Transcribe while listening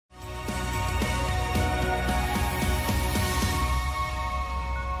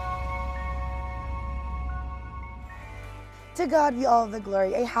To God be all the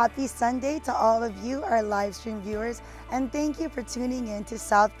glory. A happy Sunday to all of you, our live stream viewers, and thank you for tuning in to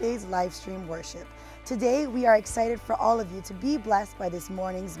South Bay's live stream worship. Today, we are excited for all of you to be blessed by this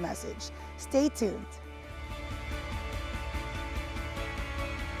morning's message. Stay tuned.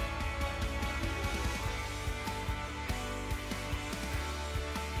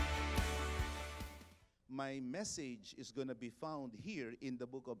 My message is going to be found here in the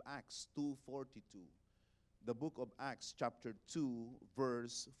book of Acts 2:42. The book of Acts chapter 2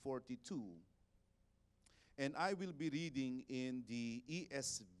 verse 42. And I will be reading in the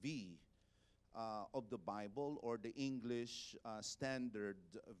ESV of the Bible, or the English Standard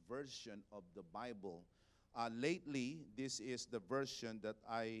Version of the Bible. Lately, this is the version that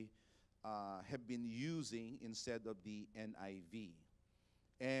I have been using instead of the NIV.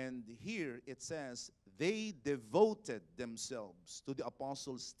 And here it says, they devoted themselves to the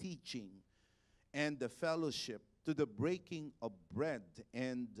apostles' teaching and the fellowship, to the breaking of bread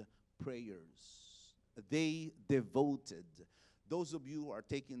and prayers. They devoted. Those of you who are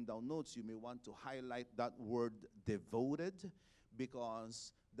taking down notes, you may want to highlight that word devoted,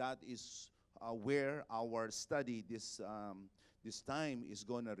 because that is where our study this time is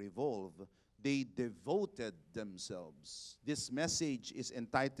going to revolve. They devoted themselves. This message is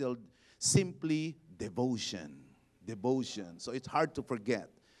entitled simply Devotion. Devotion. So it's hard to forget.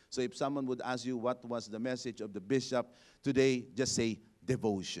 So if someone would ask you what was the message of the bishop today, just say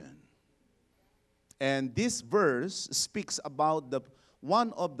devotion. And this verse speaks about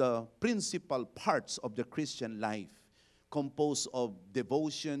one of the principal parts of the Christian life, composed of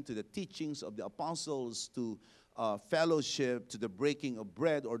devotion to the teachings of the apostles, to fellowship, to the breaking of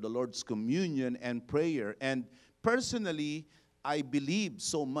bread or the Lord's communion, and prayer. And personally, I believe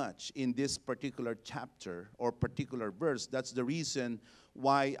so much in this particular chapter or particular verse. That's the reason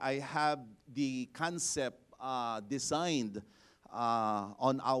why I have the concept designed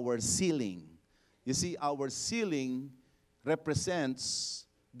on our ceiling. You see, our ceiling represents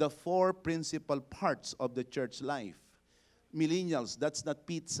the four principal parts of the church life. Millennials, that's not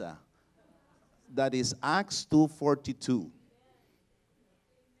pizza. That is Acts 2:42.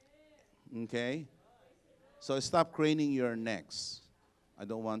 Okay? So stop craning your necks. I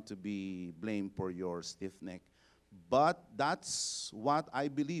don't want to be blamed for your stiff neck. But that's what I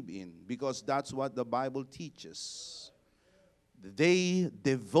believe in, because that's what the Bible teaches. They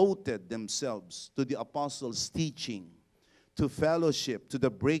devoted themselves to the apostles' teaching, to fellowship, to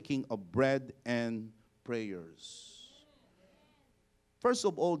the breaking of bread and prayers. First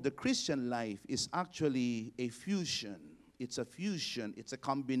of all, the Christian life is actually a fusion. It's a fusion. It's a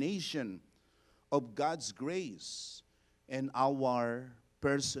combination of God's grace and our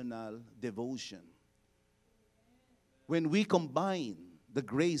personal devotion. When we combine the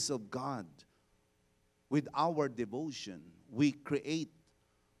grace of God with our devotion, we create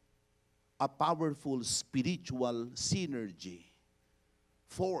a powerful spiritual synergy,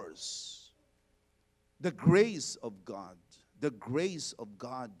 force. The grace of God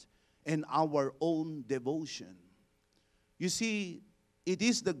and our own devotion. You see, it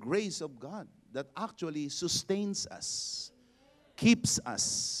is the grace of God that actually sustains us, keeps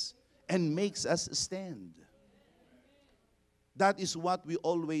us, and makes us stand. That is what we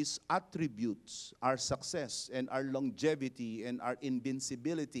always attribute our success and our longevity and our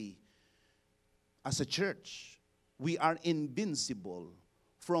invincibility as a church. We are invincible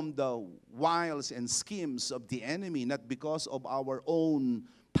from the wiles and schemes of the enemy, not because of our own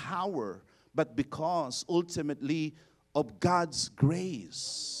power, but because ultimately of God's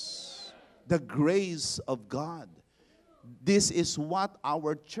grace. The grace of God. This is what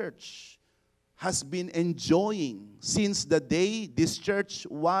our church has been enjoying since the day this church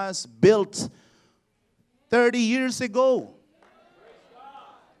was built 30 years ago.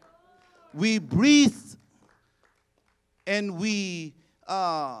 We breathe and we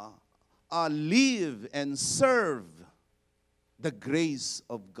live and serve the grace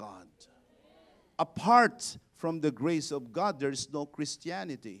of God. Apart from the grace of God, there is no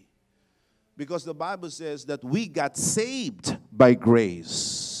Christianity. Because the Bible says that we got saved by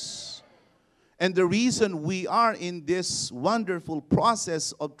grace. And the reason we are in this wonderful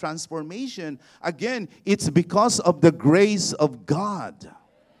process of transformation, again, it's because of the grace of God.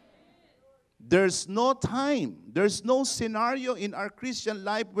 There's no time, there's no scenario in our Christian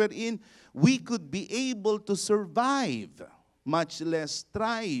life wherein we could be able to survive, much less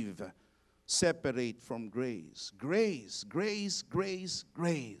thrive, separate from grace. Grace, grace, grace,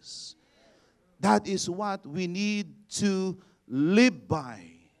 grace. That is what we need to live by.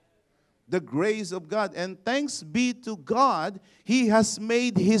 The grace of God. And thanks be to God, He has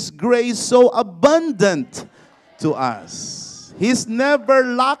made His grace so abundant to us. He's never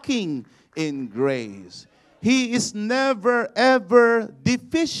lacking in grace. He is never ever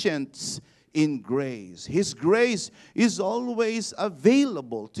deficient in grace. His grace is always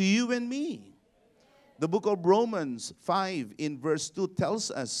available to you and me. The book of Romans 5 in verse 2 tells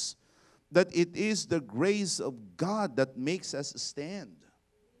us that it is the grace of God that makes us stand.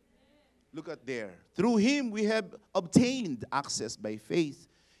 Look at there. Through him we have obtained access by faith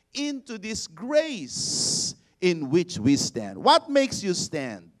into this grace in which we stand. What makes you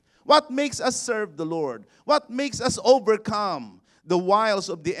stand? What makes us serve the Lord? What makes us overcome the wiles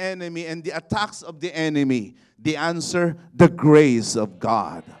of the enemy and the attacks of the enemy? The answer, the grace of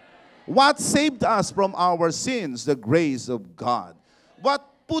God. What saved us from our sins? The grace of God.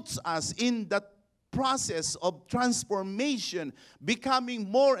 What puts us in that process of transformation, becoming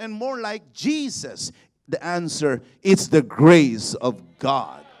more and more like Jesus? The answer, it's the grace of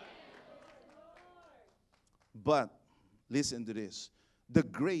God. But listen to this. The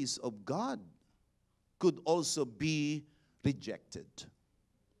grace of God could also be rejected.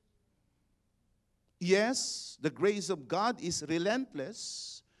 Yes, the grace of God is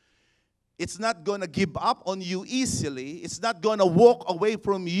relentless. It's not going to give up on you easily. It's not going to walk away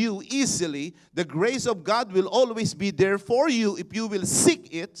from you easily. The grace of God will always be there for you if you will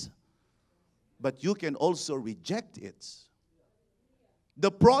seek it. But you can also reject it.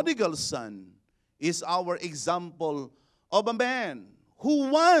 The prodigal son is our example of a man who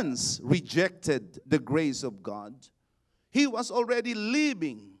once rejected the grace of God. He was already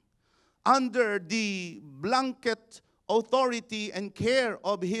living under the blanket authority and care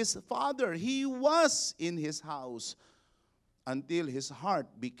of his father. He was in his house until his heart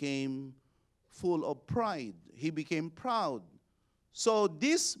became full of pride. He became proud. So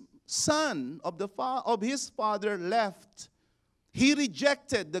this son of his father left. He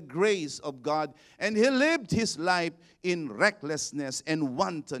rejected the grace of God, and he lived his life in recklessness and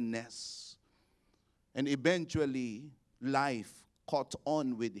wantonness. And eventually, life caught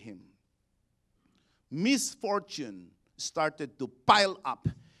on with him. Misfortune started to pile up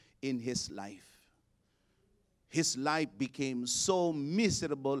in his life. His life became so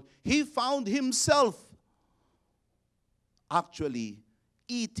miserable, he found himself actually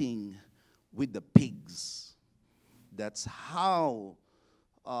eating with the pigs. That's how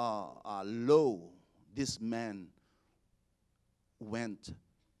low this man went.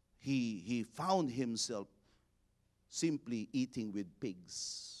 He found himself simply eating with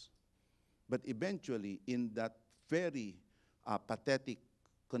pigs. But eventually, in that very pathetic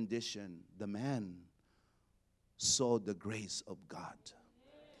condition, the man saw the grace of God.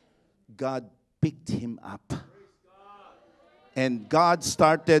 God picked him up. And God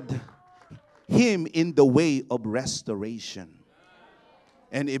started him in the way of restoration.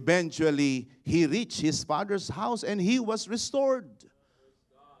 And eventually, he reached his father's house and he was restored.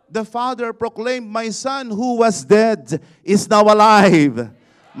 The father proclaimed, "My son who was dead is now alive.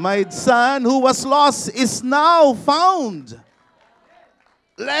 My son who was lost is now found.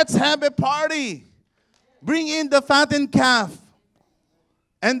 Let's have a party. Bring in the fattened calf."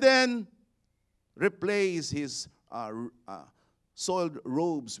 And then replace his soiled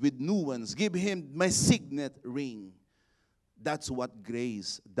robes with new ones. Give him my signet ring. That's what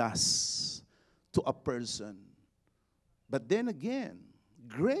grace does to a person. But then again,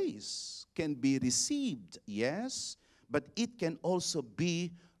 grace can be received, yes, but it can also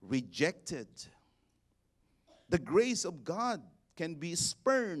be rejected. The grace of God can be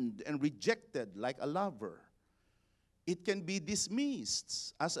spurned and rejected like a lover. It can be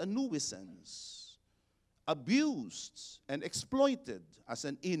dismissed as a nuisance, abused and exploited as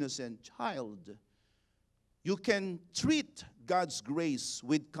an innocent child. You can treat God's grace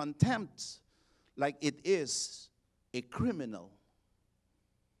with contempt like it is a criminal.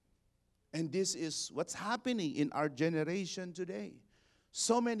 And this is what's happening in our generation today.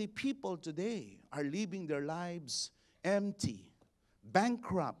 So many people today are living their lives empty,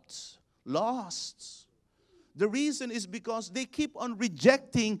 bankrupt, lost. The reason is because they keep on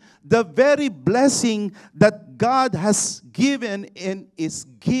rejecting the very blessing that God has given and is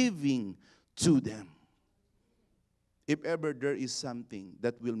giving to them. If ever there is something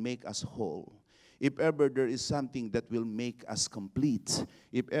that will make us whole, if ever there is something that will make us complete,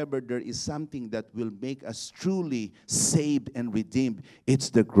 if ever there is something that will make us truly saved and redeemed, it's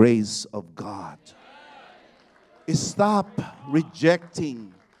the grace of God. Stop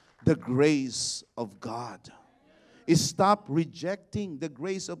rejecting the grace of God. Stop rejecting the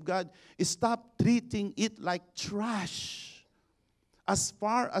grace of God. Stop treating it like trash. As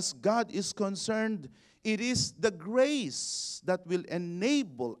far as God is concerned, it is the grace that will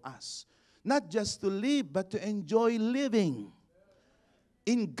enable us Not just to live, but to enjoy living.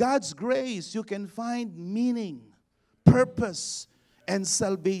 In God's grace, you can find meaning, purpose, and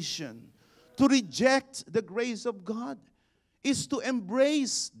salvation. To reject the grace of God is to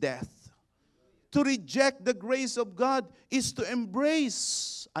embrace death. To reject the grace of God is to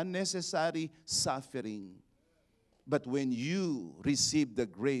embrace unnecessary suffering. But when you receive the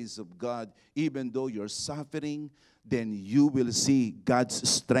grace of God, even though you're suffering, then you will see God's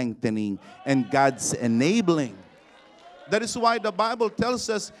strengthening and God's enabling. That is why the Bible tells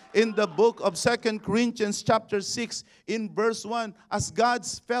us in the book of 2 Corinthians chapter 6 in verse 1, as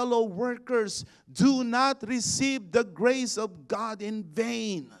God's fellow workers, do not receive the grace of God in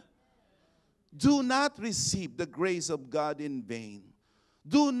vain. Do not receive the grace of God in vain.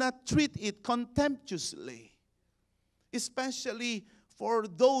 Do not treat it contemptuously. Especially for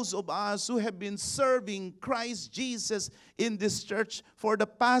those of us who have been serving Christ Jesus in this church for the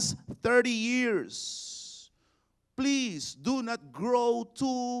past 30 years. Please do not grow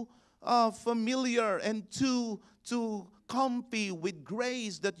too familiar and too comfy with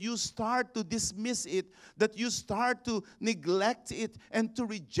grace that you start to dismiss it, that you start to neglect it and to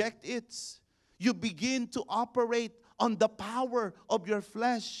reject it. You begin to operate on the power of your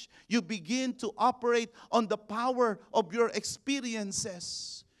flesh. You begin to operate on the power of your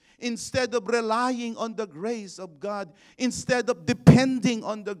experiences. Instead of relying on the grace of God, instead of depending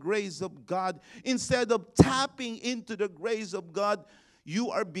on the grace of God, instead of tapping into the grace of God,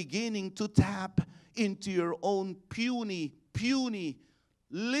 you are beginning to tap into your own puny,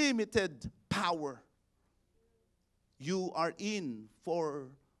 limited power. You are in for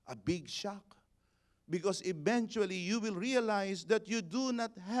a big shock. Because eventually you will realize that you do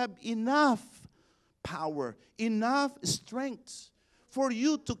not have enough power, enough strength for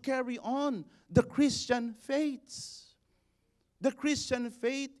you to carry on the Christian faith. The Christian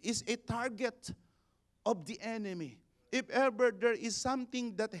faith is a target of the enemy. If ever there is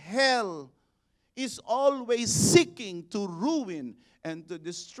something that hell is always seeking to ruin and to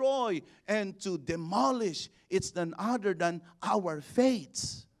destroy and to demolish, it's none other than our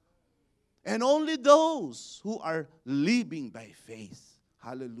faith. And only those who are living by faith,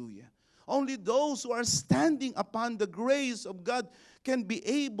 hallelujah, only those who are standing upon the grace of God can be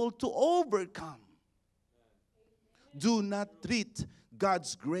able to overcome. Do not treat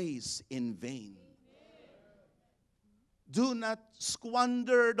God's grace in vain. Do not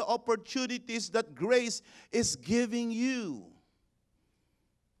squander the opportunities that grace is giving you.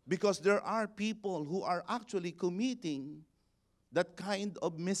 Because there are people who are actually committing that kind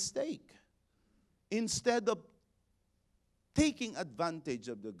of mistake. Instead of taking advantage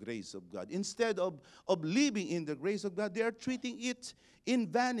of the grace of God, instead of living in the grace of God, they are treating it in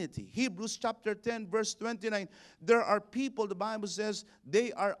vanity. Hebrews chapter 10 verse 29, there are people, the Bible says,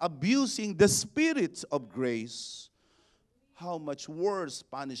 they are abusing the spirit of grace. How much worse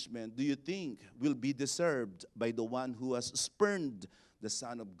punishment do you think will be deserved by the one who has spurned the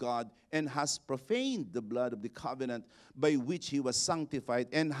Son of God and has profaned the blood of the covenant by which he was sanctified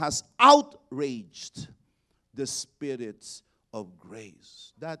and has outraged the spirits of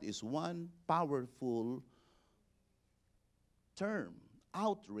grace? That is one powerful term,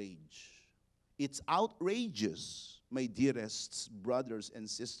 outrage. It's outrageous, my dearest brothers and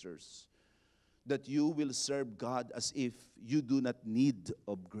sisters, that you will serve God as if you do not need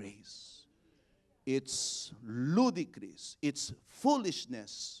of grace. It's ludicrous, it's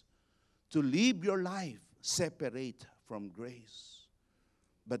foolishness to live your life separate from grace.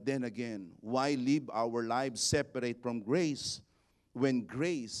 But then again, why live our lives separate from grace when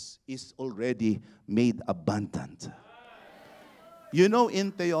grace is already made abundant? You know,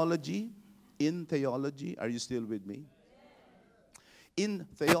 in theology, are you still with me? In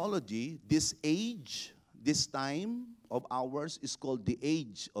theology, this age, this time of ours is called the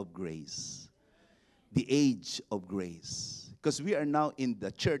age of grace. The age of grace. Because we are now in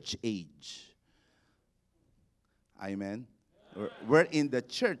the church age. Amen. We're in the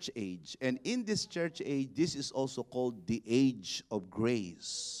church age. And in this church age, this is also called the age of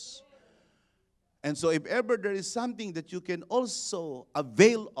grace. And so if ever there is something that you can also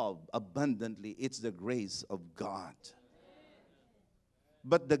avail of abundantly, it's the grace of God.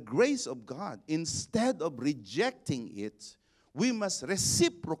 But the grace of God, instead of rejecting it, we must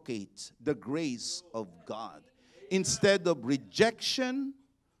reciprocate the grace of God. Instead of rejection,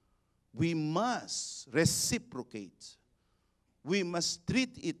 we must reciprocate. We must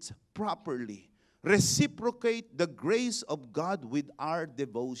treat it properly. Reciprocate the grace of God with our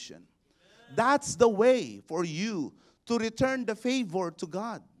devotion. That's the way for you to return the favor to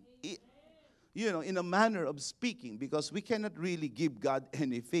God. in a manner of speaking, because we cannot really give God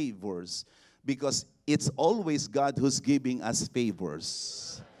any favors, because it's always God who's giving us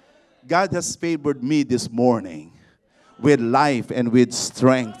favors. God has favored me this morning with life and with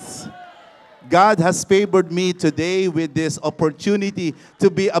strength. God has favored me today with this opportunity to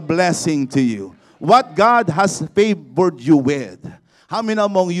be a blessing to you. What God has favored you with. How many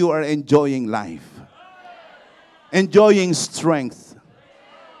among you are enjoying life? Enjoying strength?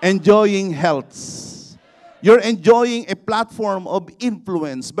 Enjoying health? You're enjoying a platform of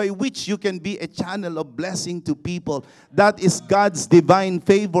influence by which you can be a channel of blessing to people. That is God's divine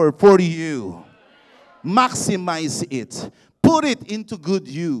favor for you. Maximize it. Put it into good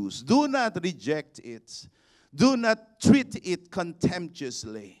use. Do not reject it. Do not treat it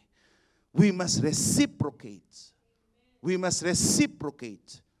contemptuously. We must reciprocate. We must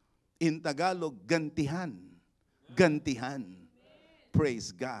reciprocate. In Tagalog, gantihan. Gantihan.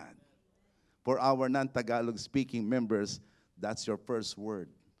 Praise God. For our non-Tagalog speaking members, that's your first word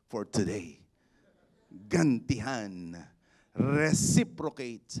for today. Gantihan.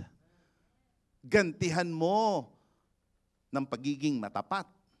 Reciprocate. Gantihan mo ng pagiging matapat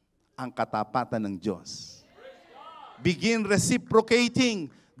ang katapatan ng Diyos. Begin reciprocating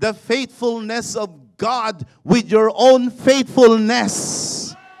the faithfulness of God with your own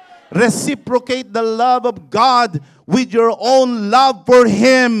faithfulness. Reciprocate the love of God with your own love for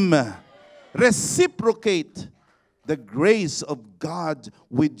Him. Reciprocate the grace of God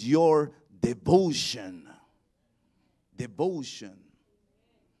with your devotion. Devotion.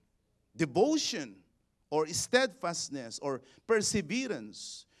 Devotion or steadfastness or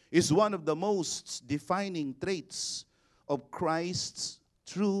perseverance is one of the most defining traits of Christ's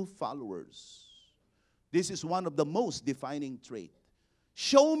true followers. This is one of the most defining traits.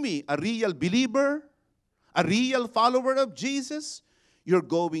 Show me a real believer, a real follower of Jesus, you're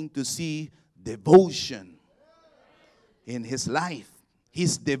going to see devotion in his life.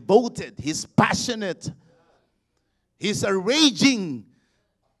 He's devoted, he's passionate, he's a raging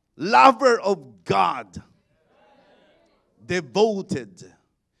lover of God. Devoted.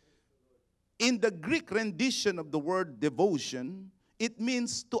 In the Greek rendition of the word devotion, it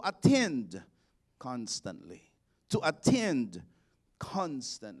means to attend constantly. To attend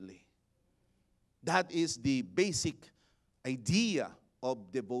constantly. That is the basic idea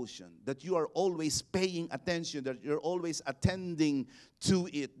of devotion. That you are always paying attention, that you're always attending to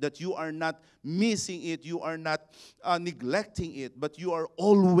it, that you are not missing it, you are not neglecting it, but you are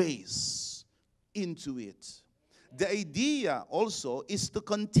always into it. The idea also is to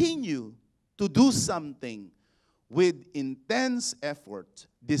continue to do something with intense effort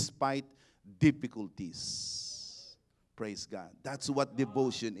despite difficulties. Praise God. That's what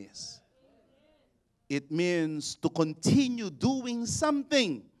devotion is. It means to continue doing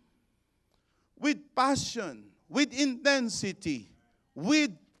something with passion, with intensity,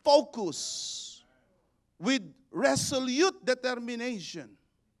 with focus, with resolute determination,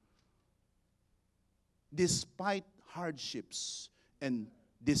 despite hardships and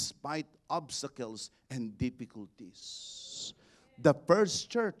despite obstacles and difficulties. The first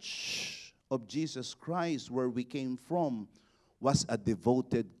church of Jesus Christ where we came from was a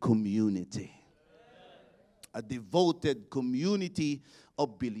devoted community. A devoted community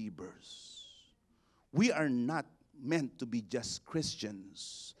of believers. We are not meant to be just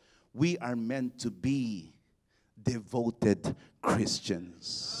Christians. We are meant to be devoted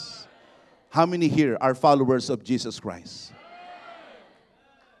Christians. How many here are followers of Jesus Christ?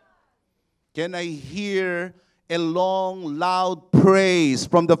 Can I hear a long, loud praise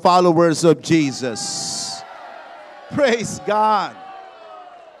from the followers of Jesus? Praise God.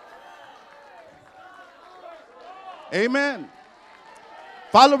 Amen.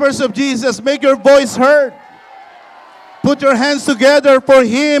 Followers of Jesus, make your voice heard. Put your hands together for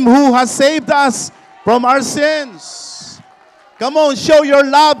Him who has saved us from our sins. Come on, show your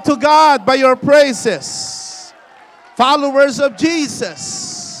love to God by your praises. Followers of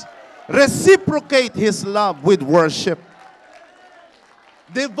Jesus, reciprocate His love with worship.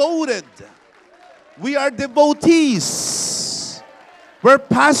 Devoted. We are devotees. We're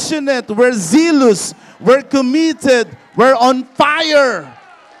passionate. We're zealous. We're committed. We're on fire.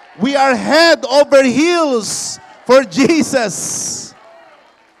 We are head over heels for Jesus.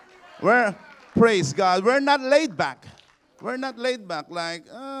 Praise God. We're not laid back. We're not laid back like,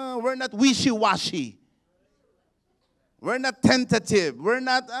 we're not wishy-washy. We're not tentative. We're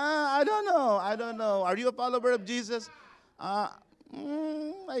not, I don't know. Are you a follower of Jesus? I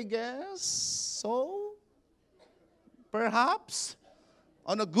guess so. Perhaps.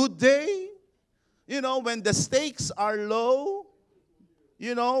 On a good day. You know, when the stakes are low,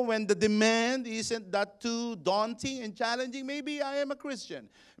 You know, when the demand isn't that too daunting and challenging, maybe I am a Christian.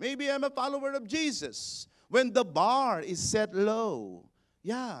 Maybe I'm a follower of Jesus. When the bar is set low,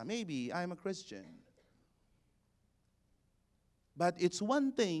 yeah, maybe I'm a Christian. But it's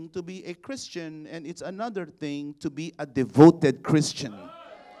one thing to be a Christian, and it's another thing to be a devoted Christian.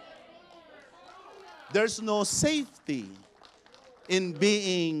 There's no safety in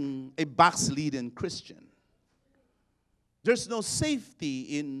being a backslidden Christian. There's no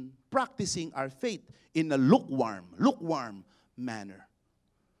safety in practicing our faith in a lukewarm manner.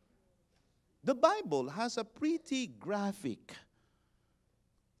 The Bible has a pretty graphic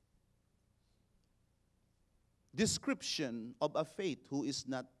description of a faith who is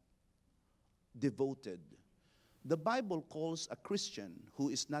not devoted. The Bible calls a Christian who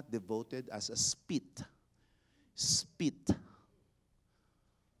is not devoted as a spit. Spit.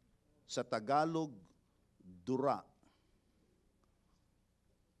 Sa Tagalog, dura.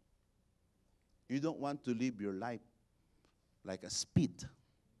 You don't want to live your life like a spit.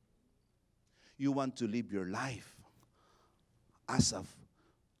 You want to live your life as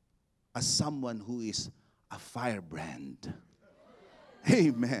someone who is a firebrand.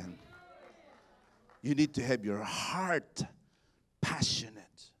 Amen. You need to have your heart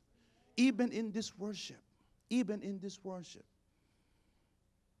passionate. Even in this worship. Even in this worship.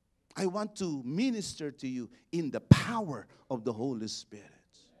 I want to minister to you in the power of the Holy Spirit.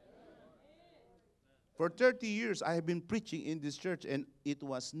 For 30 years, I have been preaching in this church, and it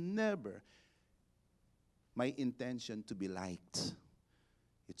was never my intention to be liked.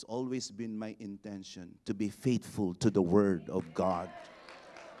 It's always been my intention to be faithful to the Word of God.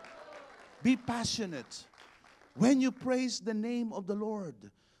 Be passionate. When you praise the name of the Lord,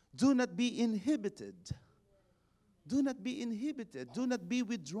 do not be inhibited. Do not be inhibited. Do not be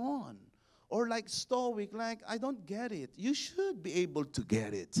withdrawn. Or like stoic, like, I don't get it. You should be able to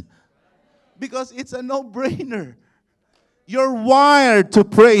get it. Because it's a no-brainer. You're wired to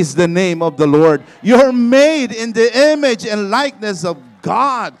praise the name of the Lord. You're made in the image and likeness of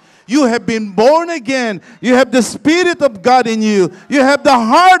God. You have been born again. You have the Spirit of God in you. You have the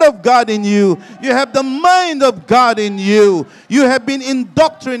heart of God in you. You have the mind of God in you. You have been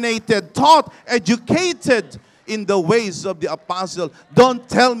indoctrinated, taught, educated in the ways of the apostle. Don't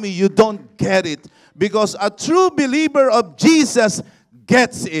tell me you don't get it. Because a true believer of Jesus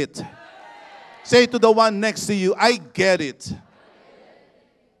gets it. Say to the one next to you, I get it.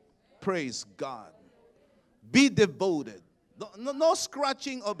 Praise God. Be devoted. No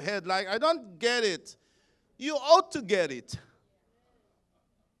scratching of head like, I don't get it. You ought to get it.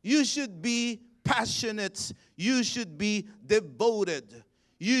 You should be passionate. You should be devoted.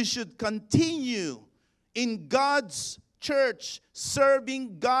 You should continue in God's church,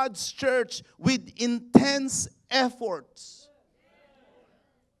 serving God's church with intense efforts.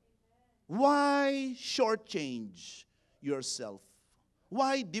 Why shortchange yourself?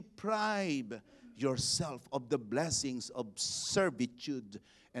 Why deprive yourself of the blessings of servitude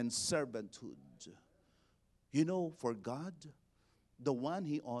and servanthood? You know, for God, the one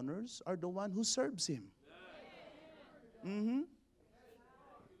He honors are the one who serves Him.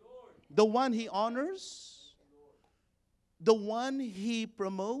 The one He honors, the one He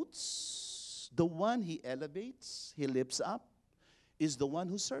promotes, the one He elevates, He lifts up, is the one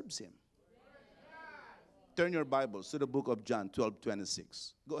who serves Him. Turn your Bibles to the book of John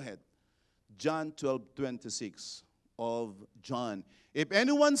 12:26. Go ahead. John 12:26 of John. If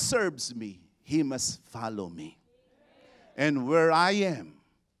anyone serves me, he must follow me. And where I am,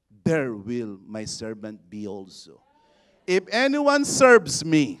 there will my servant be also. If anyone serves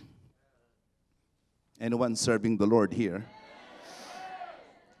me, anyone serving the Lord here?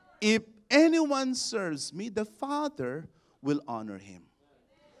 If anyone serves me, the Father will honor him.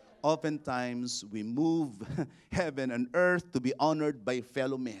 Oftentimes, we move heaven and earth to be honored by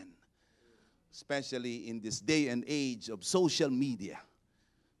fellow men, especially in this day and age of social media.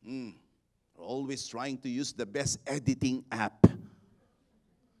 We're always trying to use the best editing app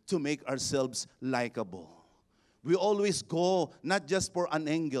to make ourselves likable. We always go not just for an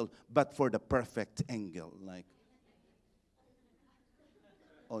angle, but for the perfect angle. Like,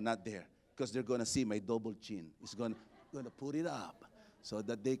 oh, not there, because they're going to see my double chin. It's going to put it up, so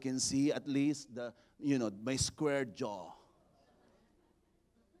that they can see at least my square jaw.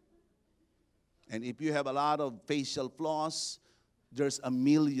 And if you have a lot of facial flaws, there's a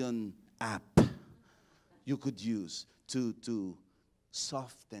million app you could use to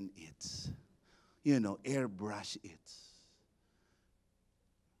soften it, airbrush it.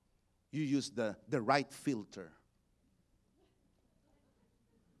 You use the right filter.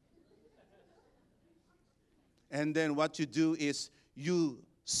 And then what you do is you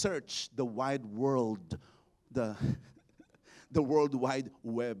search the wide world, the, the World Wide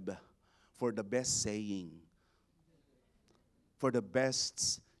Web for the best saying, for the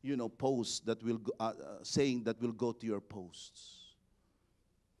best, post that will go, saying that will go to your posts.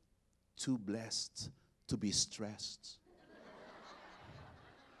 Too blessed to be stressed.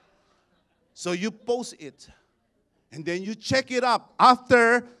 So you post it, and then you check it up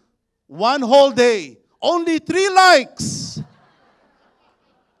after one whole day. Only 3 likes.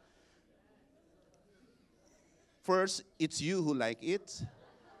 First, it's you who like it.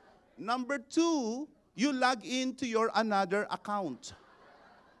 Number 2, you log into your another account.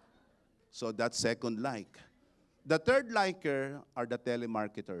 So that's second like. The third liker are the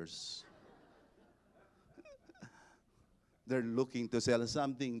telemarketers. They're looking to sell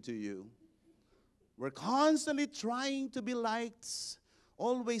something to you. We're constantly trying to be liked,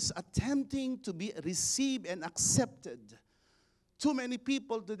 always attempting to be received and accepted. Too many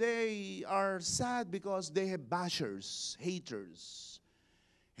people today are sad because they have bashers, haters.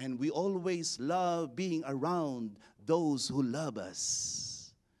 And we always love being around those who love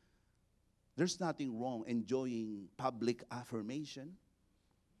us. There's nothing wrong enjoying public affirmation,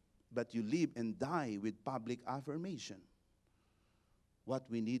 but you live and die with public affirmation. What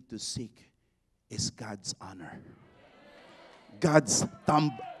we need to seek is God's honor. God's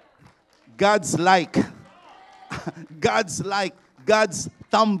like. God's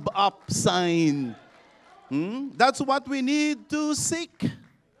thumb up sign. That's what we need to seek.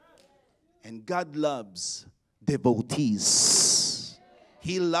 And God loves devotees.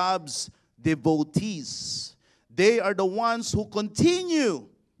 He loves devotees. They are the ones who continue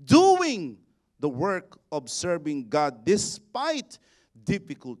doing the work of serving God despite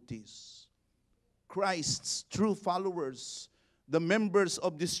difficulties. Christ's true followers, the members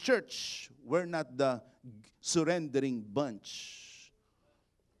of this church, were not the surrendering bunch.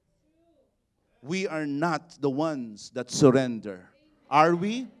 We are not the ones that surrender. Are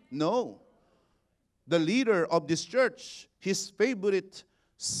we? No. The leader of this church, his favorite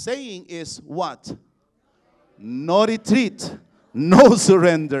saying is what? No retreat, no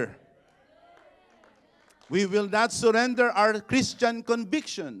surrender. We will not surrender our Christian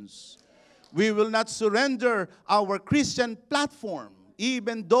convictions. We will not surrender our Christian platform,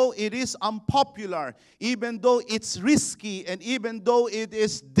 even though it is unpopular, even though it's risky, and even though it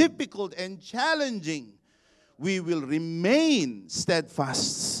is difficult and challenging. We will remain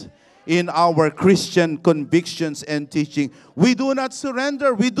steadfast in our Christian convictions and teaching. We do not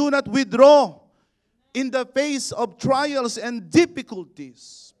surrender. We do not withdraw in the face of trials and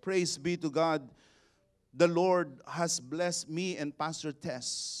difficulties. Praise be to God. The Lord has blessed me and Pastor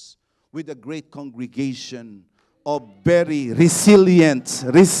Tess with a great congregation of very resilient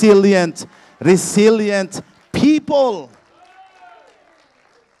people.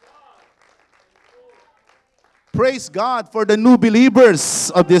 Praise God for the new believers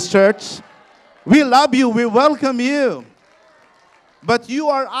of this church. We love you. We welcome you. But you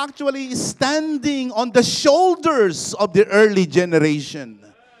are actually standing on the shoulders of the early generation.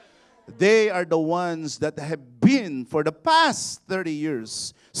 They are the ones that have been for the past 30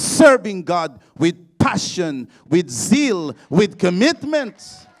 years serving God with passion, with zeal, with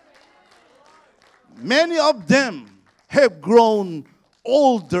commitment. Many of them have grown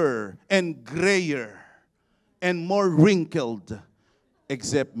older and grayer and more wrinkled,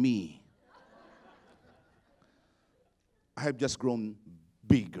 except me. I have just grown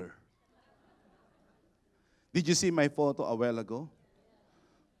bigger. Did you see my photo a while ago?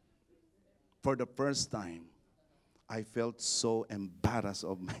 For the first time, I felt so embarrassed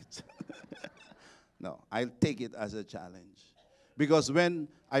of myself. No, I'll take it as a challenge. Because when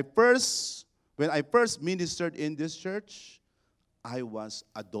I first ministered in this church, I was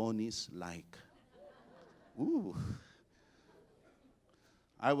Adonis-like. Ooh.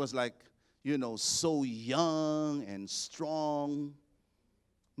 I was like, so young and strong.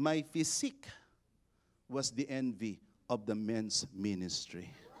 My physique was the envy of the men's ministry.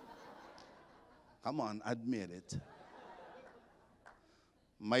 Come on, admit it.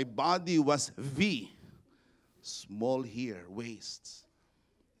 My body was V, small here, waist.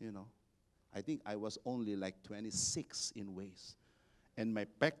 I think I was only like 26 in waist. And my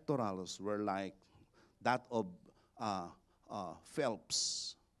pectorals were like that of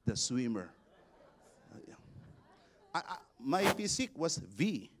Phelps, the swimmer. My physique was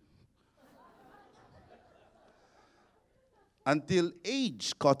V. Until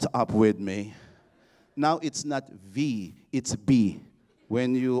age caught up with me. Now it's not V, it's B.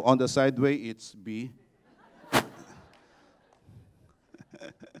 When you on the sideway, it's B.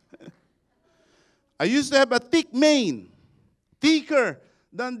 I used to have a thick mane, thicker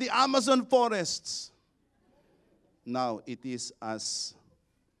than the Amazon forests. Now it is as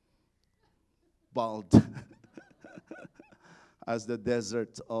bald as the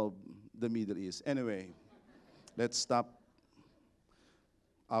desert of the Middle East. Anyway, let's stop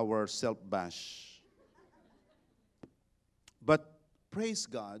our self-bash. But praise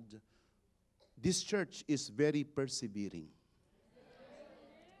God, this church is very persevering.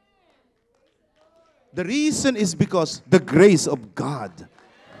 The reason is because the grace of God.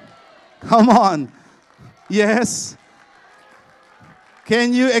 Come on. Yes.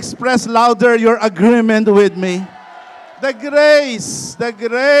 Can you express louder your agreement with me? The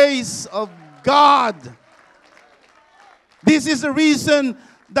grace of God. This is the reason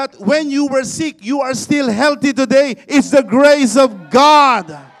that when you were sick, you are still healthy today. It's the grace of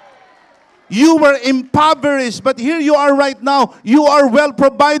God. You were impoverished, but here you are right now. You are well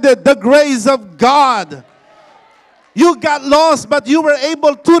provided. The grace of God. You got lost, but you were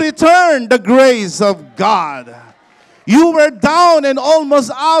able to return. The grace of God. You were down and almost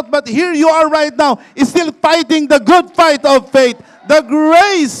out, but here you are right now, still fighting the good fight of faith. The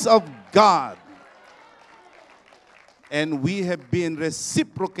grace of God. And we have been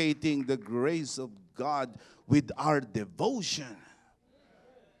reciprocating the grace of God with our devotion.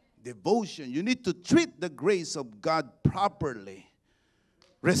 Devotion. You need to treat the grace of God properly.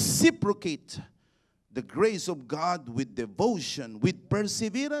 Reciprocate the grace of God with devotion, with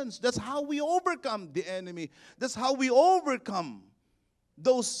perseverance. That's how we overcome the enemy. That's how we overcome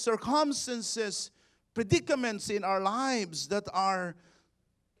those circumstances, predicaments in our lives that are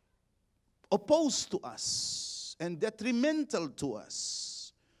opposed to us and detrimental to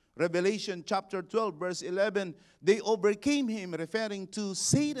us. Revelation chapter 12, verse 11, they overcame him, referring to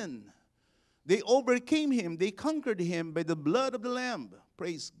Satan. They overcame him, they conquered him by the blood of the Lamb.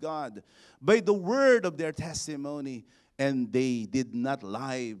 Praise God. By the word of their testimony. And they did not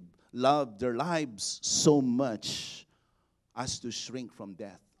love their lives so much as to shrink from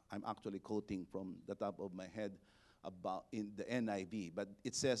death. I'm actually quoting from the top of my head about in the NIV. But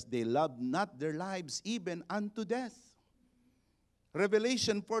it says, they loved not their lives even unto death.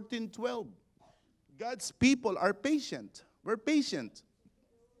 Revelation 14:12. God's people are patient. We're patient.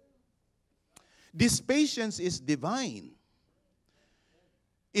 This patience is divine.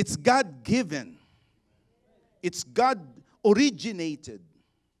 It's God-given. It's God-originated.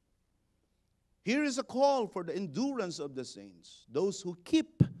 Here is a call for the endurance of the saints, those who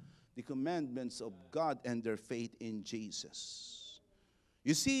keep the commandments of God and their faith in Jesus.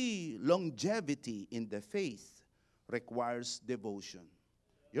 You see, longevity in the faith requires devotion.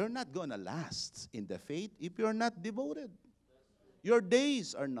 You're not going to last in the faith if you're not devoted. Your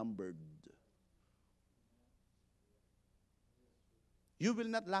days are numbered. You will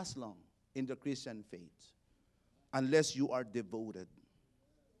not last long in the Christian faith unless you are devoted.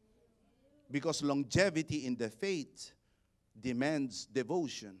 Because longevity in the faith demands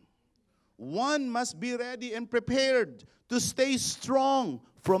devotion. One must be ready and prepared to stay strong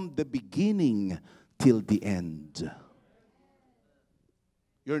from the beginning till the end.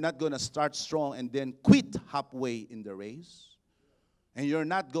 You're not going to start strong and then quit halfway in the race. And you're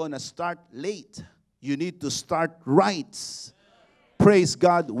not going to start late. You need to start right. Praise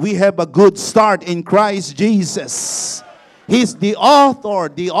God, we have a good start in Christ Jesus. He's the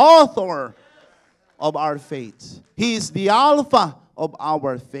author of our faith. He is the Alpha of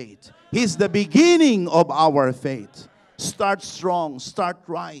our faith. He's the beginning of our faith. Start strong, start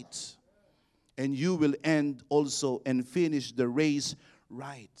right. And you will end also and finish the race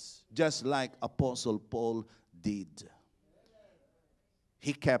right. Just like Apostle Paul did.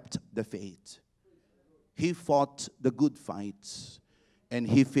 He kept the faith. He fought the good fight. And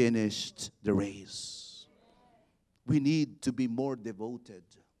he finished the race. We need to be more devoted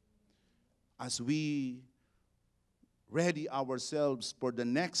as we ready ourselves for the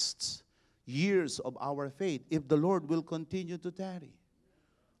next years of our faith, if the Lord will continue to tarry.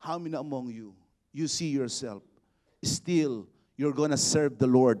 How many among you see yourself still, you're going to serve the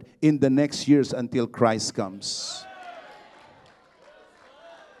Lord in the next years until Christ comes?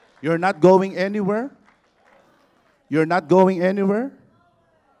 You're not going anywhere? You're not going anywhere?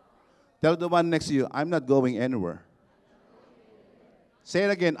 Tell the one next to you, I'm not going anywhere. Say it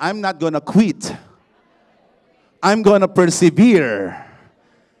again, I'm not going to quit. I'm going to persevere.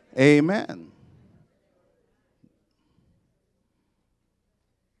 Amen.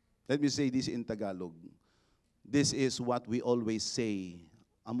 Let me say this in Tagalog. This is what we always say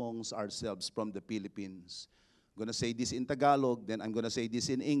amongst ourselves from the Philippines. I'm going to say this in Tagalog, then I'm going to say this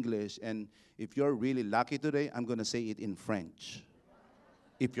in English, and if you're really lucky today, I'm going to say it in French.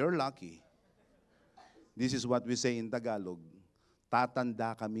 If you're lucky, this is what we say in Tagalog.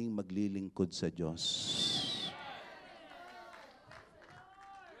 tatanda kaming maglilingkod sa Diyos.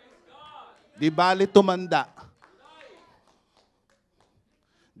 Di bali tumanda.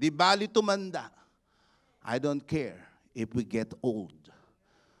 Di bali tumanda. I don't care if we get old,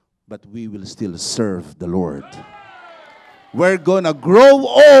 but we will still serve the Lord. We're gonna grow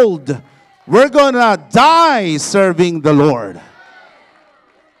old. We're gonna die serving the Lord.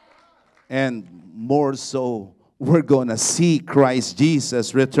 And more so, we're gonna see Christ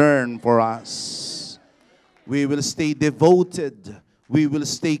Jesus return for us. We will stay devoted. We will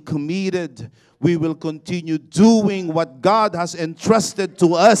stay committed. We will continue doing what God has entrusted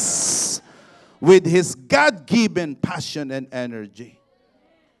to us with His God-given passion and energy.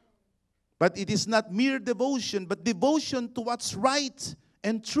 But it is not mere devotion, but devotion to what's right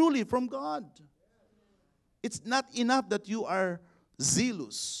and truly from God. It's not enough that you are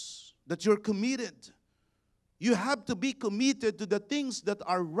zealous, that you're committed. You have to be committed to the things that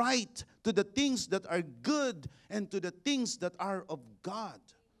are right, to the things that are good, and to the things that are of God.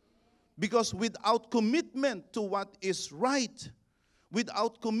 Because without commitment to what is right,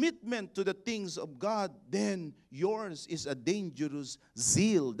 without commitment to the things of God, then yours is a dangerous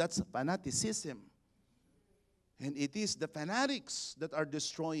zeal. That's fanaticism. And it is the fanatics that are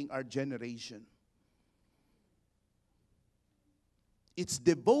destroying our generation. It's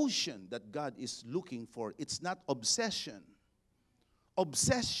devotion that God is looking for. It's not obsession.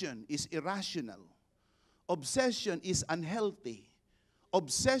 Obsession is irrational. Obsession is unhealthy.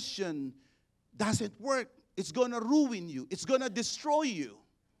 Obsession doesn't work. It's going to ruin you. It's going to destroy you.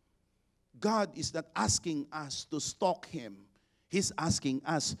 God is not asking us to stalk Him. He's asking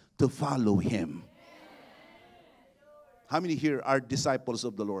us to follow Him. How many here are disciples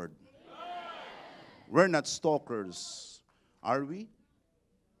of the Lord? We're not stalkers. Are we?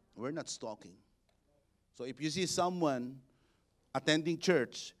 We're not stalking. So if you see someone attending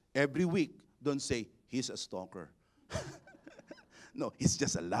church every week, don't say, he's a stalker. No, he's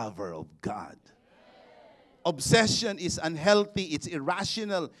just a lover of God. Obsession is unhealthy, it's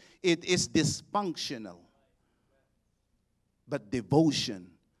irrational, it is dysfunctional. But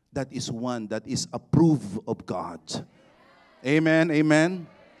devotion, that is one that is approved of God. Amen, amen.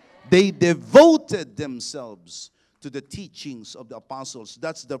 They devoted themselves to the teachings of the apostles.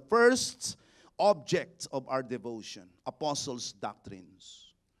 That's the first object of our devotion, apostles'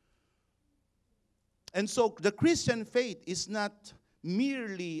 doctrines. And so the Christian faith is not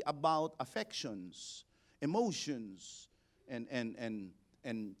merely about affections, emotions,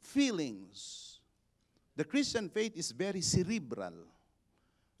 and feelings. The Christian faith is very cerebral,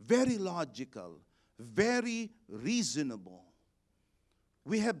 very logical, very reasonable.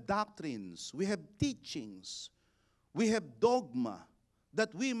 We have doctrines, we have teachings, we have dogma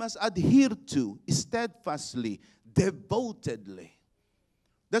that we must adhere to steadfastly, devotedly.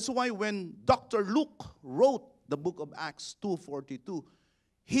 That's why when Dr. Luke wrote the book of Acts 2:42,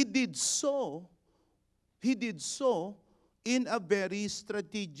 he did so in a very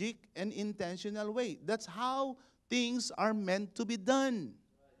strategic and intentional way. That's how things are meant to be done.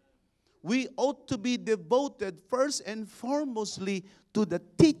 We ought to be devoted first and foremostly to the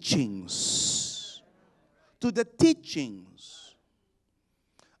teachings. To the teachings.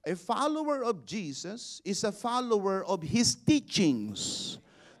 A follower of Jesus is a follower of His teachings,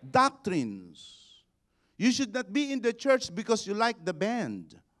 doctrines. You should not be in the church because you like the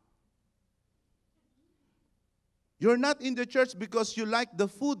band. You're not in the church because you like the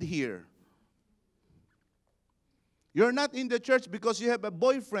food here. You're not in the church because you have a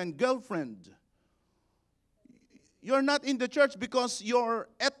boyfriend, girlfriend. You're not in the church because your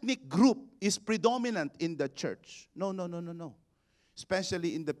ethnic group is predominant in the church. No.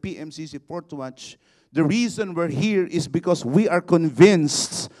 Especially in the PMCC Port Watch, the reason we're here is because we are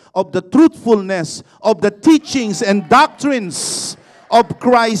convinced of the truthfulness of the teachings and doctrines of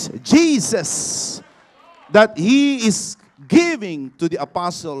Christ Jesus that He is giving to the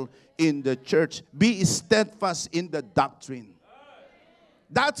apostle in the church. Be steadfast in the doctrine.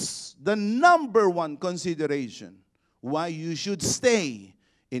 That's the number one consideration why you should stay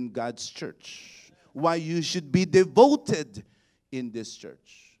in God's church, why you should be devoted in this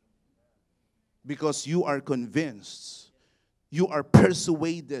church. Because you are convinced, you are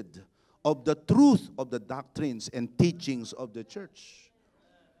persuaded of the truth of the doctrines and teachings of the church.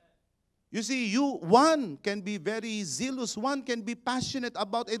 You see, one can be very zealous, one can be passionate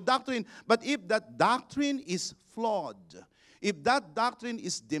about a doctrine, but if that doctrine is flawed, if that doctrine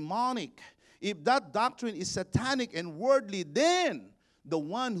is demonic, if that doctrine is satanic and worldly, then the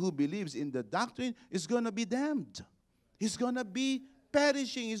one who believes in the doctrine is going to be damned. He's going to be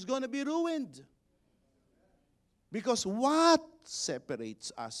perishing. He's going to be ruined. Because what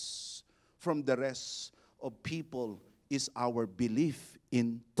separates us from the rest of people is our belief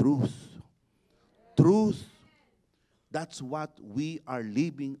in truth. Truth. That's what we are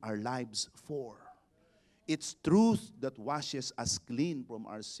living our lives for. It's truth that washes us clean from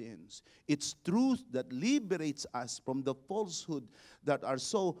our sins. It's truth that liberates us from the falsehood that are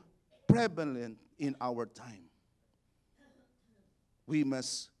so prevalent in our time. We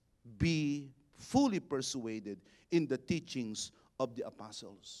must be fully persuaded in the teachings of the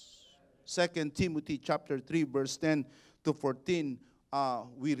apostles. 2 Timothy chapter 3, verse 10 to 14,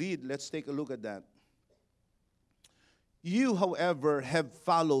 we read, let's take a look at that. You, however, have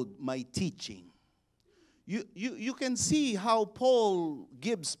followed my teaching. You can see how Paul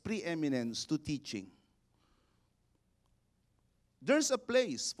gives preeminence to teaching. There's a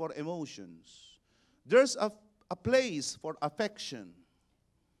place for emotions. There's a place for affection.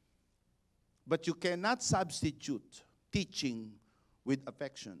 But you cannot substitute teaching with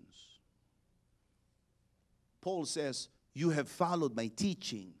affections. Paul says, you have followed my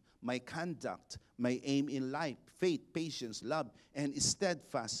teaching, my conduct, my aim in life, faith, patience, love, and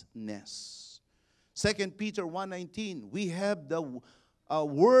steadfastness. 2 Peter 1:19, we have the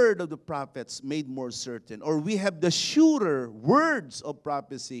word of the prophets made more certain, or we have the surer words of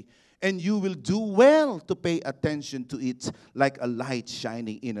prophecy, and you will do well to pay attention to it like a light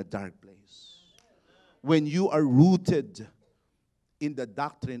shining in a dark place. When you are rooted in the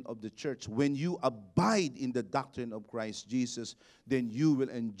doctrine of the church, when you abide in the doctrine of Christ Jesus, then you will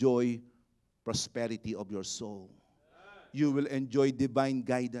enjoy prosperity of your soul. You will enjoy divine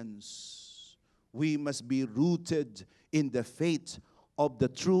guidance. We must be rooted in the faith of the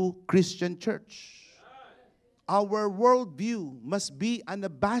true Christian church. Our worldview must be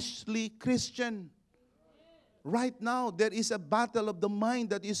unabashedly Christian. Right now, there is a battle of the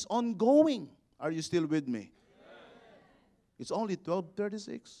mind that is ongoing. Are you still with me? It's only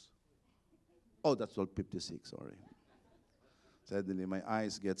 12:36. Oh, that's 12:56, sorry. Suddenly, my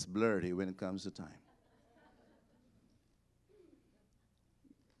eyes gets blurry when it comes to time.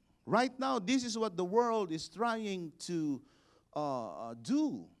 Right now, this is what the world is trying to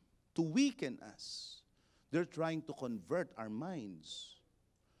do to weaken us. They're trying to convert our minds.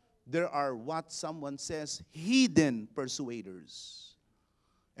 There are what someone says, hidden persuaders.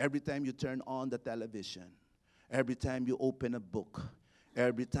 Every time you turn on the television, every time you open a book,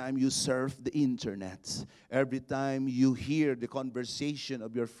 every time you surf the internet, every time you hear the conversation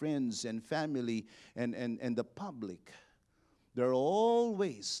of your friends and family and the public, there are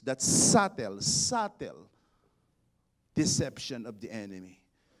always that subtle deception of the enemy.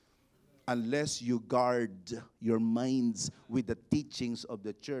 Unless you guard your minds with the teachings of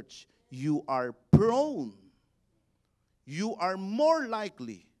the church, you are prone. You are more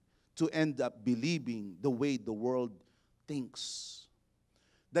likely to end up believing the way the world thinks.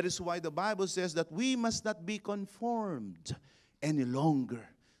 That is why the Bible says that we must not be conformed any longer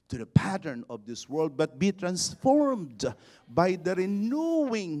to the pattern of this world, but be transformed by the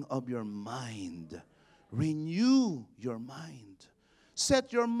renewing of your mind. Renew your mind.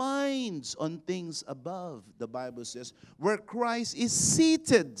 Set your minds on things above, the Bible says, where Christ is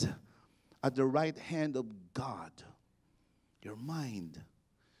seated at the right hand of God. Your mind.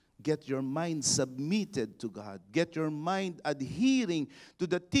 Get your mind submitted to God. Get your mind adhering to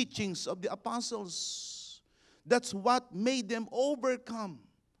the teachings of the apostles. That's what made them overcome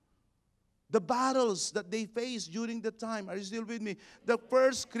the battles that they faced during the time. Are you still with me? The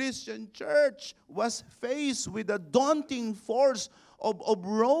first Christian church was faced with a daunting force of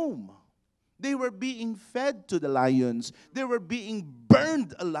Rome. They were being fed to the lions. They were being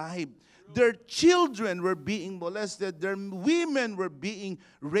burned alive. Their children were being molested. Their women were being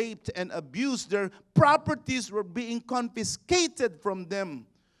raped and abused. Their properties were being confiscated from them.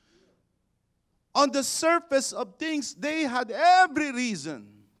 On the surface of things, they had every reason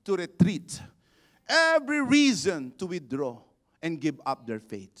to retreat, every reason to withdraw and give up their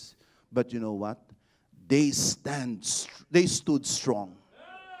faith. But you know what? They stood strong.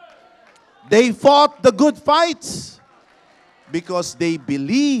 They fought the good fight because they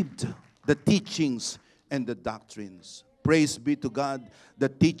believed the teachings and the doctrines. Praise be to God. The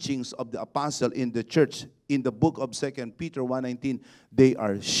teachings of the apostle in the church, in the book of 2 Peter 1:19, they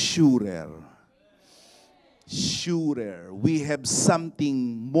are surer. Surer. We have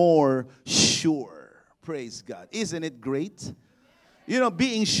something more sure. Praise God. Isn't it great? You know,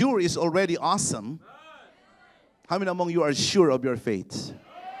 being sure is already awesome. How many among you are sure of your faith?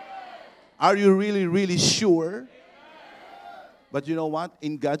 Are you really, really sure? But you know what?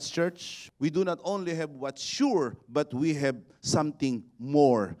 In God's church, we do not only have what's sure, but we have something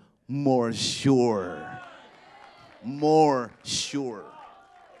more sure. more sure.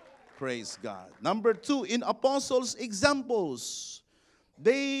 Praise God. Number two, in apostles' examples,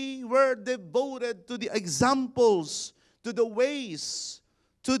 they were devoted to the examples, to the ways,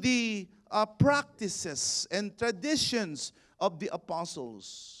 to the practices and traditions of the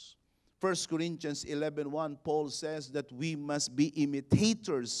apostles. 1 Corinthians 11:1, Paul says that we must be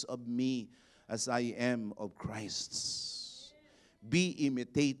imitators of me as I am of Christ. Be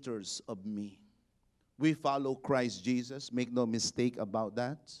imitators of me. We follow Christ Jesus, make no mistake about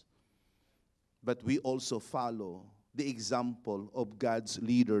that. But we also follow the example of God's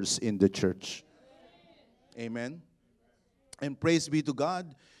leaders in the church. Amen. And praise be to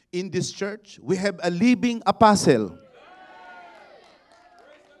God, in this church, we have a living apostle.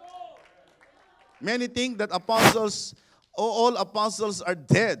 Many think that apostles, all apostles are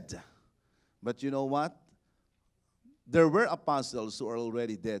dead. But you know what? There were apostles who are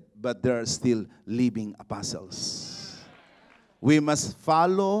already dead, but there are still living apostles. We must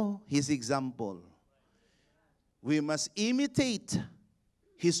follow his example. We must imitate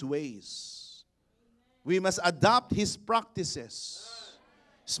his ways. We must adopt his practices,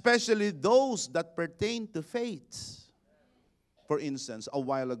 especially those that pertain to faith. For instance, a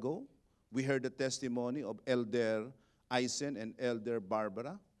while ago, we heard the testimony of Elder Eisen and Elder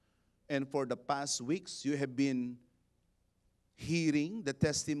Barbara. And for the past weeks, you have been hearing the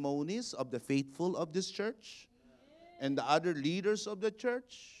testimonies of the faithful of this church and the other leaders of the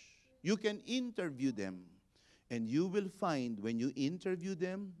church. You can interview them. And you will find, when you interview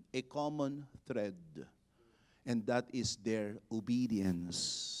them, a common thread. And that is their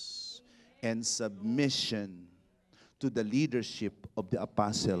obedience and submission to the leadership of the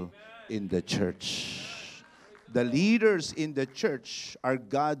apostle in the church. The leaders in the church are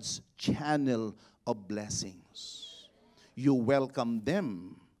God's channel of blessings. You welcome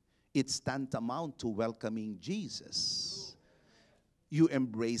them. It's tantamount to welcoming Jesus. You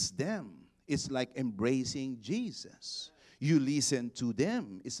embrace them. It's like embracing Jesus. You listen to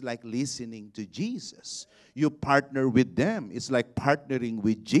them. It's like listening to Jesus. You partner with them. It's like partnering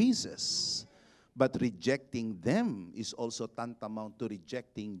with Jesus. But rejecting them is also tantamount to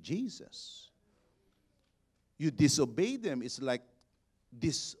rejecting Jesus. You disobey them. It's like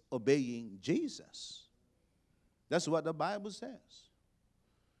disobeying Jesus. That's what the Bible says.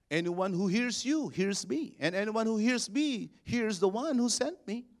 Anyone who hears you, hears me. And anyone who hears me, hears the one who sent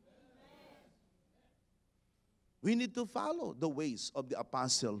me. We need to follow the ways of the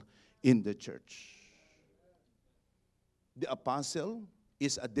apostle in the church. The apostle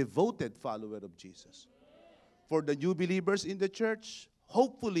is a devoted follower of Jesus. For the new believers in the church,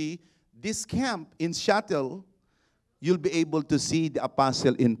 hopefully, this camp in Shuttle, you'll be able to see the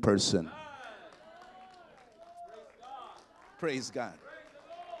apostle in person. Praise God.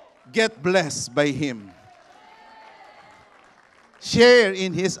 Get blessed by him. Share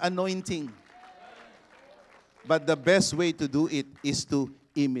in his anointing. But the best way to do it is to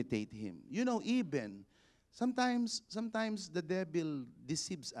imitate him. You know, even sometimes the devil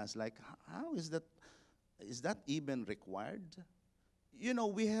deceives us. Like, how is that? Is that even required? You know,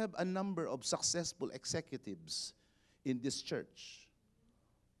 we have a number of successful executives in this church.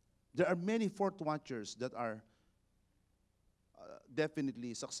 There are many fourth watchers that are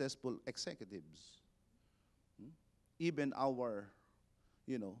definitely successful executives. Even our,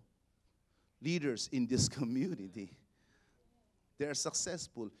 leaders in this community, they are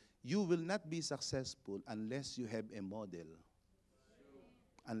successful. You will not be successful unless you have a model.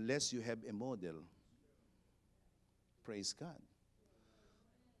 Unless you have a model. Praise God.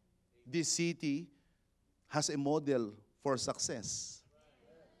 This city has a model for success.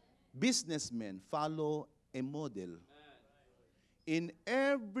 Businessmen follow a model. In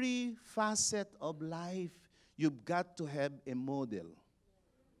every facet of life, you've got to have a model.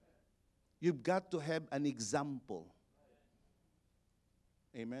 You've got to have an example.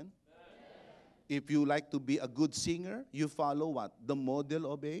 Amen? If you like to be a good singer, you follow what? The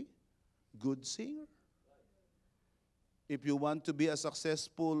model of a good singer. If you want to be a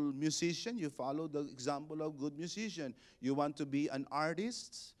successful musician, you follow the example of good musician. You want to be an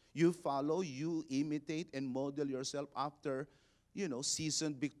artist, you follow, you imitate and model yourself after,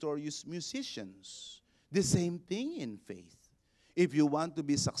 seasoned, victorious musicians. The same thing in faith. If you want to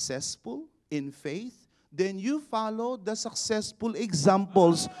be successful in faith, then you follow the successful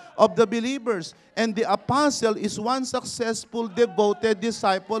examples of the believers. And the apostle is one successful, devoted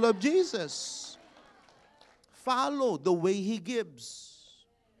disciple of Jesus. Follow the way he gives.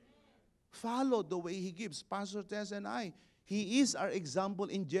 Follow the way he gives. Pastor Tess and I, he is our example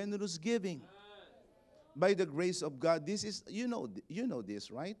in generous giving. By the grace of God, this is, you know this,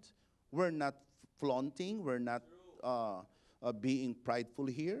 right? We're not flaunting, we're not being prideful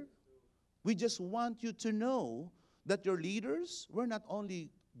here. We just want you to know that your leaders were not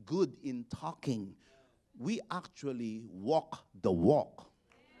only good in talking, we actually walk the walk.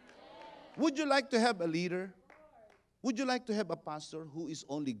 Would you like to have a leader? Would you like to have a pastor who is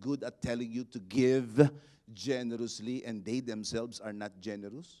only good at telling you to give generously and they themselves are not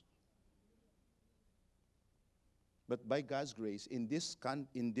generous? But by God's grace, in this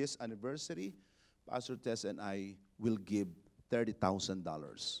anniversary, Pastor Tess and I will give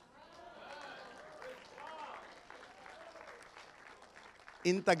 $30,000.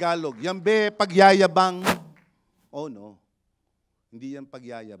 In Tagalog, yan be pagyayabang. Oh no, hindi yan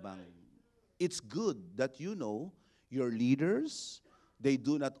pagyayabang. It's good that you know your leaders, they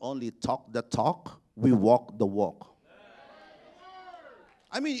do not only talk the talk, we walk the walk.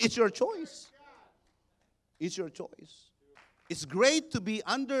 I mean, it's your choice. It's your choice. It's great to be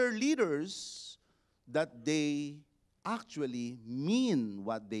under leaders that they actually mean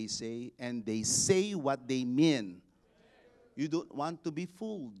what they say and they say what they mean. You don't want to be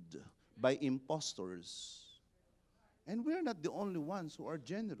fooled by impostors. And we're not the only ones who are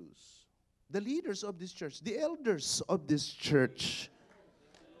generous. The leaders of this church, the elders of this church,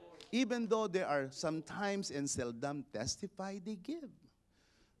 even though they are sometimes and seldom testify, they give.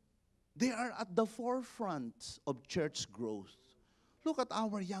 They are at the forefront of church growth. Look at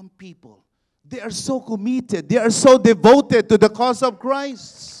our young people. They are so committed. They are so devoted to the cause of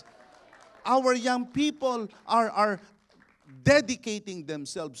Christ. Our young people are dedicating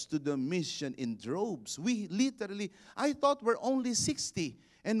themselves to the mission in droves. We literally, I thought we're only 60.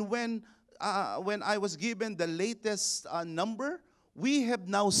 And when I was given the latest number, we have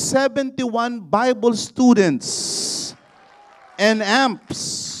now 71 Bible students and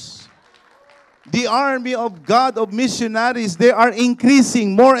amps. The army of God of missionaries, they are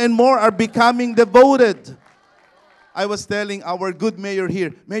increasing. More and more are becoming devoted. I was telling our good mayor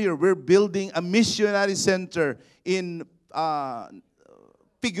here, Mayor, we're building a missionary center in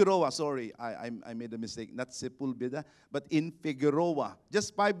Figueroa. Sorry, I made a mistake. Not Sepulveda, but in Figueroa.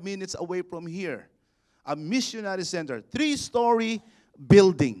 Just 5 minutes away from here. A missionary center, 3-story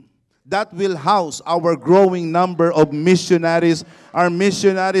building that will house our growing number of missionaries. Our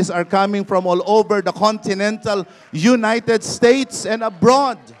missionaries are coming from all over the continental United States and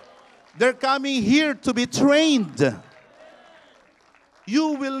abroad. They're coming here to be trained. You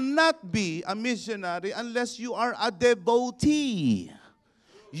will not be a missionary unless you are a devotee.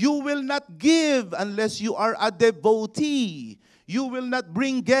 You will not give unless you are a devotee. You will not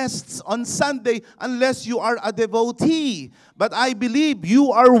bring guests on Sunday unless you are a devotee. But I believe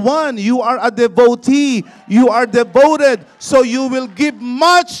you are one. You are a devotee. You are devoted. So you will give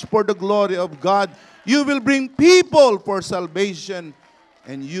much for the glory of God. You will bring people for salvation.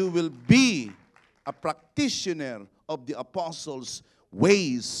 And you will be a practitioner of the apostles'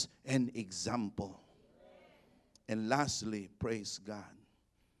 ways and example. And lastly, praise God.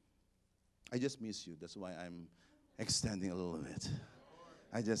 I just miss you. That's why I'm extending a little bit.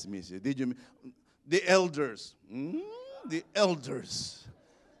 I just miss you. Did you? The elders. The elders.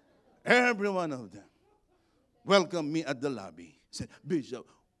 Every one of them welcomed me at the lobby. Said, Bishop,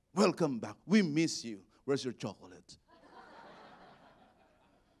 welcome back. We miss you. Where's your chocolate?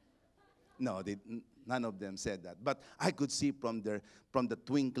 No, none of them said that. But I could see from the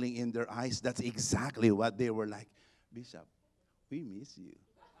twinkling in their eyes, that's exactly what they were like. Bishop, we miss you.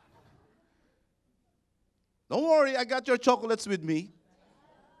 Don't worry, I got your chocolates with me.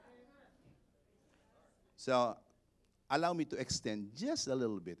 So, allow me to extend just a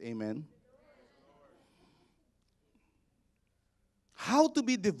little bit. Amen. How to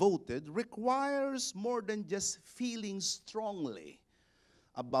be devoted requires more than just feeling strongly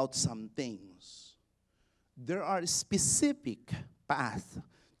about some things. There are specific paths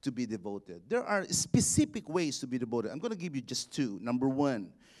to be devoted. There are specific ways to be devoted. I'm going to give you just 2. Number 1,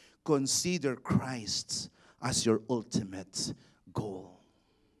 consider Christ as your ultimate goal.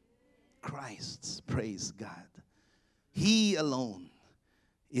 Christ, praise God. He alone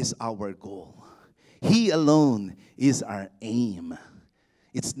is our goal. He alone is our aim.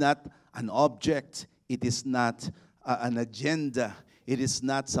 It's not an object. It is not an agenda. It is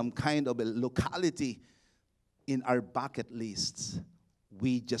not some kind of a locality in our bucket lists.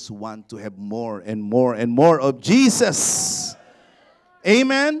 We just want to have more and more and more of Jesus.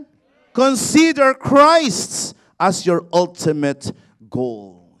 Amen? Consider Christ as your ultimate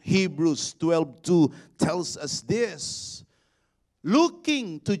goal. Hebrews 12:2 tells us this.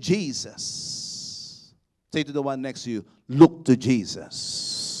 Looking to Jesus. Say to the one next to you, look to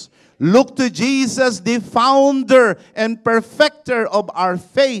Jesus. Look to Jesus, the founder and perfecter of our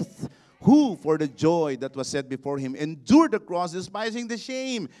faith, who for the joy that was set before him endured the cross, despising the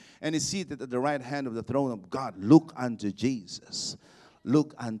shame, and is seated at the right hand of the throne of God. Look unto Jesus.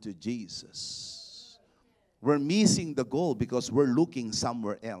 Look unto Jesus. We're missing the goal because we're looking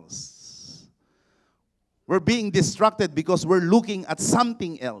somewhere else. We're being distracted because we're looking at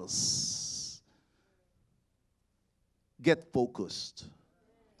something else. Get focused.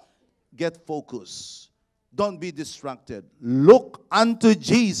 Get focused. Don't be distracted. Look unto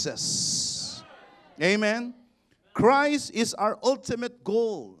Jesus. Amen. Christ is our ultimate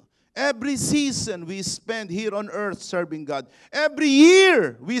goal. Every season we spend here on earth serving God. Every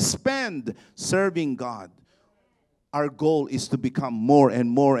year we spend serving God. Our goal is to become more and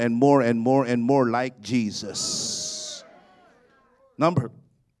more and more and more and more like Jesus. Number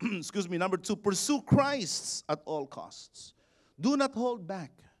 2, pursue Christ at all costs. Do not hold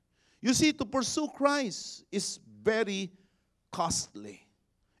back. You see, to pursue Christ is very costly.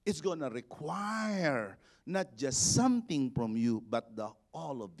 It's going to require not just something from you, but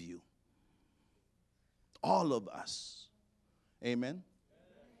all of you. All of us. Amen?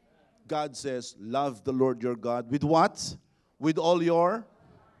 God says, love the Lord your God with what? With all your?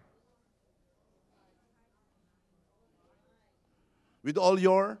 With all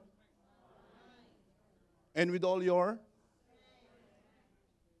your? And with all your?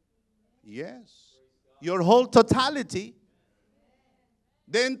 Yes. Your whole totality.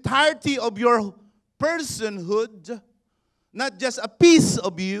 The entirety of your personhood. Not just a piece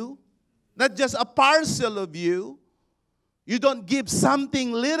of you. Not just a parcel of you. You don't give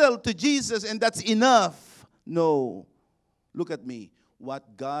something little to Jesus and that's enough. No. Look at me.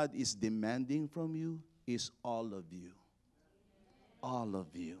 What God is demanding from you is all of you. All of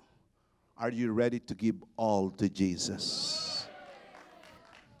you. Are you ready to give all to Jesus?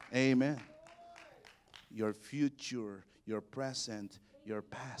 Amen. Your future, your present, your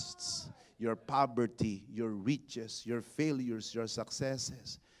pasts, your poverty, your riches, your failures, your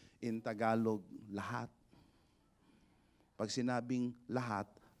successes. In Tagalog, lahat. Pag sinabing lahat,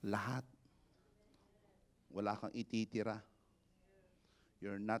 lahat. Wala kang ititira.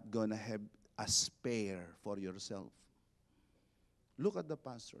 You're not gonna have a spare for yourself. Look at the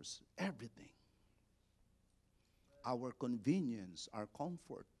pastors. Everything. Our convenience, our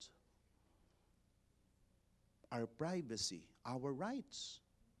comfort, our privacy, our rights,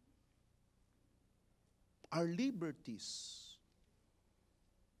 our liberties.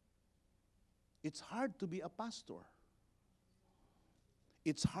 It's hard to be a pastor.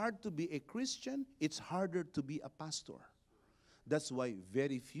 It's hard to be a Christian. It's harder to be a pastor. That's why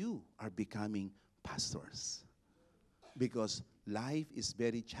very few are becoming pastors. Because life is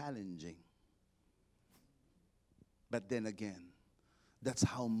very challenging. But then again, that's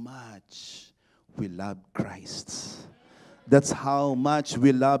how much we love Christ. That's how much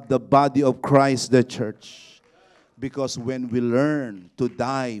we love the body of Christ, the church. Because when we learn to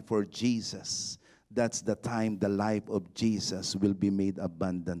die for Jesus, that's the time the life of Jesus will be made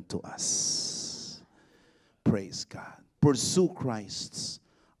abundant to us. Praise God. Pursue Christ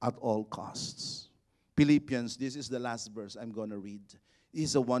at all costs. Philippians, this is the last verse I'm going to read. This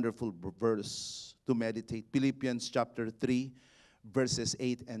is a wonderful verse to meditate. Philippians chapter 3, verses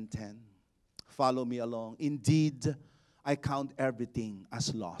 8 and 10. Follow me along. Indeed, I count everything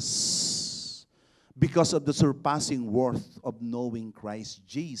as loss because of the surpassing worth of knowing Christ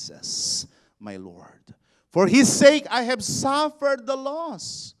Jesus, my Lord. For his sake, I have suffered the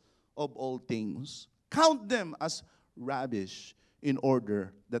loss of all things. Count them as rubbish in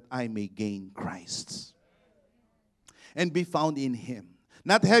order that I may gain Christ and be found in him,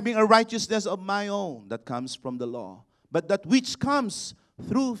 not having a righteousness of my own that comes from the law, but that which comes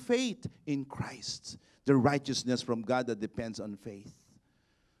through faith in Christ, the righteousness from God that depends on faith,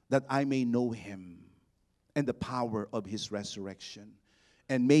 that I may know him and the power of his resurrection,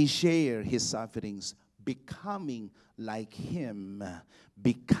 and may share his sufferings, becoming like him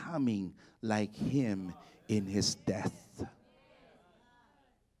in his death.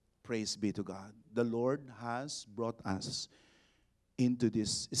 Praise be to God. The Lord has brought us into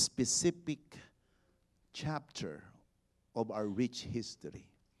this specific chapter of our rich history.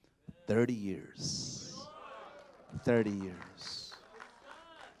 30 years. 30 years.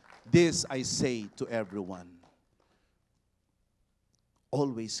 This I say to everyone.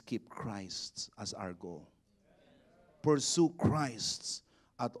 Always keep Christ as our goal. Pursue Christ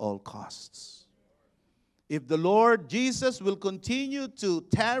at all costs. If the Lord Jesus will continue to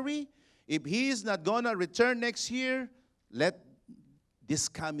tarry, if he is not going to return next year, let this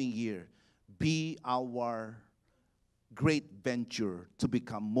coming year be our great venture to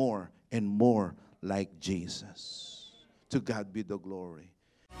become more and more like Jesus. To God be the glory.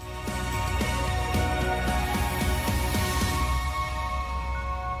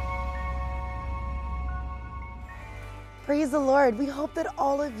 Praise the Lord. We hope that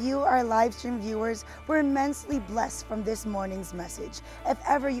all of you, our live stream viewers, were immensely blessed from this morning's message. If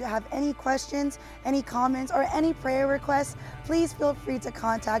ever you have any questions, any comments, or any prayer requests, please feel free to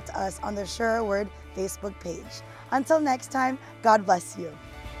contact us on the Sure Word Facebook page. Until next time, God bless you.